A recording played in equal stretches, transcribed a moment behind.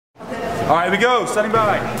Alright, here we go, standing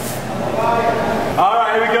by.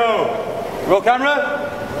 Alright, here we go. Roll camera.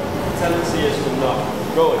 Tendency is to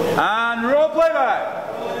not go again. And roll playback.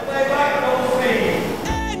 Roll playback, roll speed.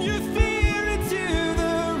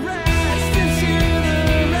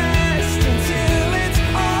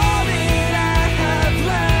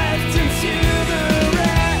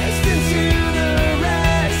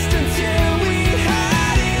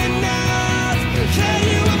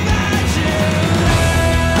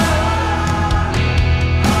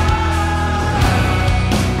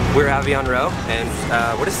 We're Avion Roe, and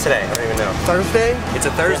what is today? I don't even know. Thursday? It's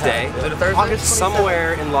a Thursday. Yeah. Is it a Thursday? August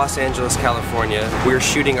somewhere in Los Angeles, California. We're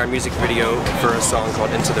shooting our music video for a song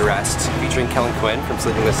called Into the Rest, featuring Kellen Quinn from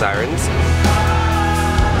Sleeping with Sirens.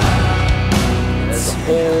 There's a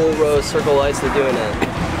whole row of circle lights. They're doing a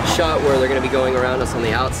shot where they're going to be going around us on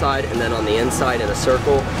the outside and then on the inside in a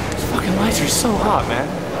circle. These fucking lights are so hot, man.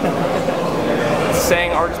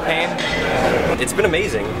 Saying Art's Pain. It's been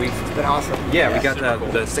amazing. It's been awesome. Yeah, we got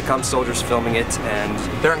the sitcom soldiers filming it, and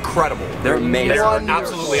they're incredible. They're amazing. They're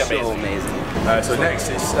absolutely amazing. So amazing. So next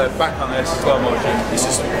is back on this slow motion. It's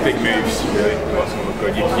just big moves, really. What's going to look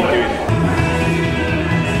good? You're doing it.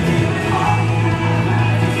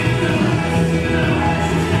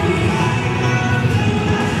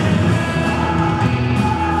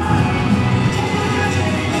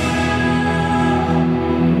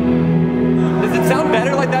 Sound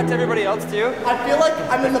better like that to everybody else too? I feel like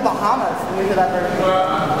I'm in the Bahamas when we hear that version.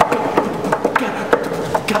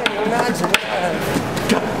 Can you imagine?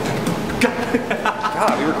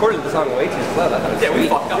 God, we recorded the song way too slow. Yeah, we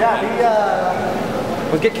fucked up.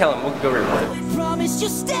 Yeah, We'll get Kellen, we'll go record it. Promise you'll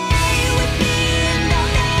stay with me and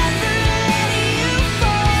I'll never let you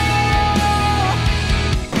fall.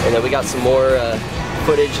 And then we got some more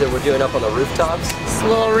footage that we're doing up on the rooftops. It's a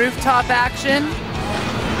little rooftop action.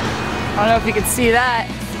 I don't know if you can see that.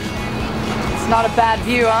 It's not a bad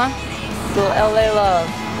view, huh? It's a little LA love.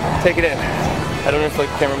 Take it in. I don't know if the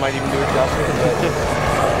camera might even do it justice, but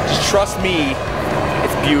just trust me,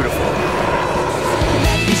 it's beautiful.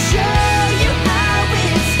 Let me show you how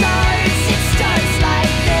it starts. It starts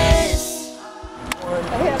like this.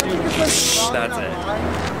 That's it.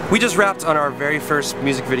 We just wrapped on our very first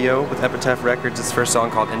music video with Epitaph Records, its first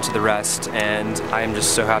song called Into the Rest, and I am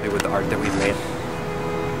just so happy with the art that we've made.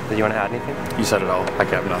 Do you want to add anything? You said it all. I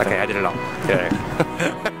have nothing. Okay, I did it all. Okay.